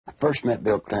First met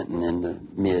Bill Clinton in the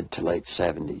mid to late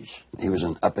 70s. He was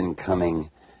an up-and-coming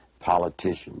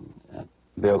politician.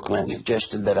 Bill Clinton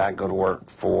suggested that I go to work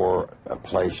for a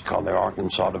place called the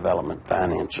Arkansas Development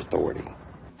Finance Authority.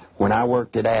 When I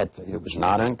worked at ADFA, it was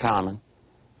not uncommon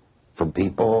for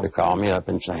people to call me up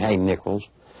and say, "Hey, Nichols,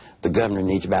 the governor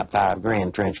needs about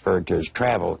 $5,000 transferred to his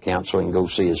travel account so he can go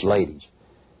see his ladies."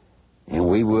 And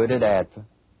we would at ADFA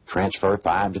transfer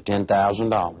 $5,000 to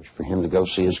 $10,000 for him to go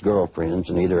see his girlfriends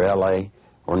in either L.A.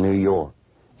 or New York.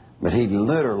 But he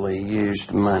literally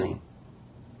used money,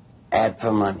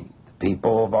 ADFA money, the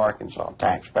people of Arkansas,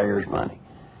 taxpayers' money,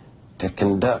 to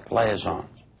conduct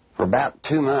liaisons. For about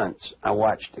 2 months, I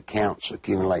watched accounts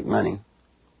accumulate money.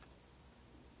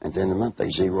 At the end of the month,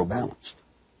 they zero balanced.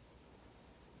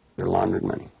 They're laundered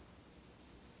money.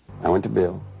 I went to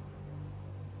Bill,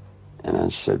 and I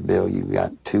said, "Bill, you've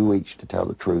got 2 weeks to tell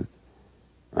the truth,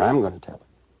 or I'm going to tell it.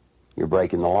 You're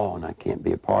breaking the law, and I can't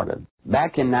be a part of it."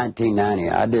 Back in 1990,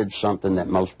 I did something that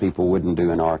most people wouldn't do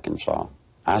in Arkansas.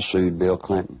 I sued Bill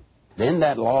Clinton. In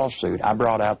that lawsuit, I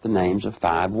brought out the names of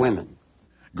 5 women.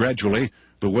 Gradually,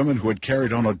 the women who had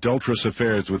carried on adulterous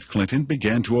affairs with Clinton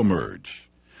began to emerge.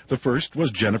 The first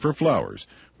was Gennifer Flowers.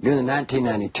 During the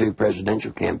 1992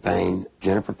 presidential campaign,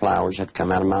 Gennifer Flowers had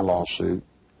come out of my lawsuit.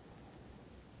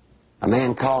 A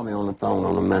man called me on the phone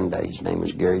on a Monday. His name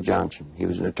was Gennifer Johnson. He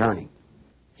was an attorney.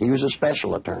 He was a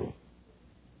special attorney.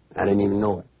 I didn't even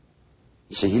know it.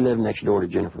 You see, he lived next door to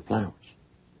Gennifer Flowers.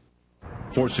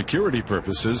 For security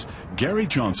purposes, Gennifer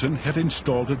Johnson had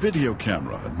installed a video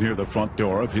camera near the front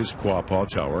door of his Quapaw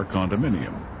Tower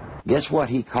condominium. Guess what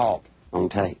he caught on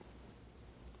tape?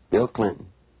 Bill Clinton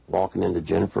walking into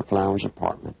Gennifer Flowers'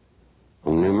 apartment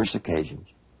on numerous occasions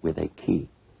with a key.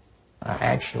 I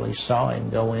actually saw him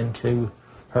go into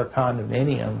her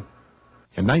condominium.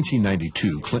 In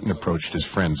 1992, Clinton approached his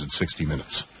friends at 60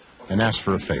 Minutes and asked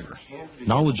for a favor.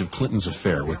 Knowledge of Clinton's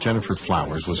affair with Gennifer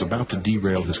Flowers was about to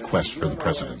derail his quest for the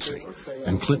presidency,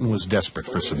 and Clinton was desperate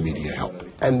for some media help.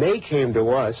 And they came to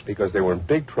us because they were in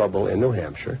big trouble in New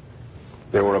Hampshire.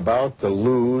 They were about to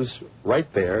lose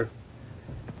right there,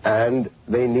 and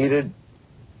they needed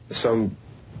some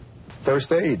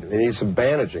first aid. They needed some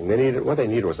bandaging. What they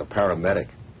needed was a paramedic.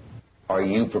 Are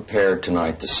you prepared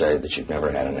tonight to say that you've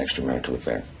never had an extramarital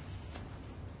affair?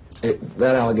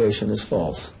 That allegation is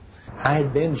false. I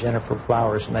had been Gennifer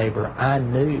Flowers' neighbor. I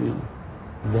knew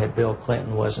that Bill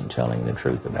Clinton wasn't telling the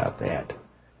truth about that.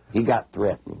 He got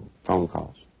threatening phone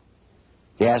calls.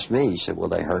 He asked me, he said, "Will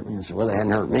they hurt me?" I said, "Well, they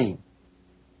hadn't hurt me."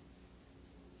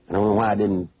 I don't know why I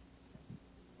didn't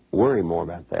worry more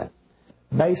about that.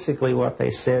 Basically what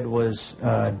they said was,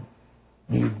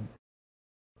 you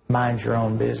mind your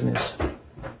own business.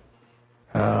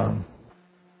 And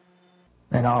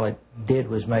all it did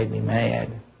was made me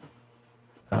mad.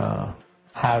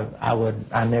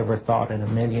 I never thought in a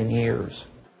million years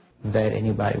that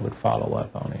anybody would follow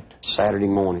up on it. Saturday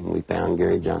morning, we found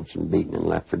Gennifer Johnson beaten and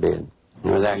left for dead.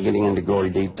 And without getting into gory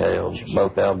details,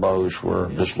 both elbows were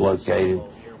dislocated,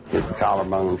 his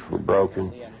collarbones were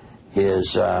broken,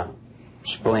 his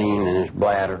spleen and his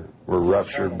bladder were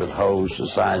ruptured with holes the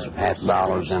size of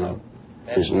 $50 in them.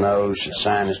 His nose, his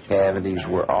sinus cavities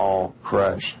were all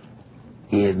crushed.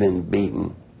 He had been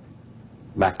beaten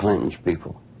by Clinton's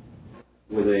people.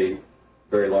 Were they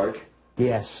very large?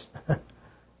 Yes.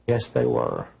 Yes, they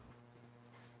were.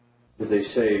 Did they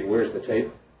say, "Where's the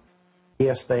tape"?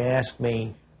 Yes, they asked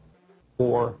me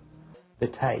for the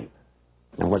tape.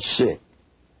 And what's sick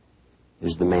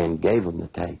is the man gave them the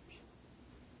tapes,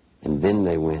 and then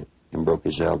they went and broke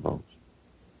his elbows,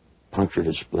 punctured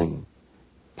his spleen,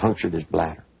 punctured his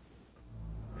bladder.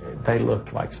 They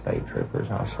looked like state troopers,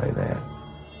 I'll say that.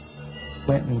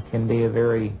 Clinton can be a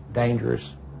very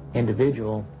dangerous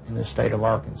individual in the state of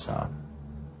Arkansas.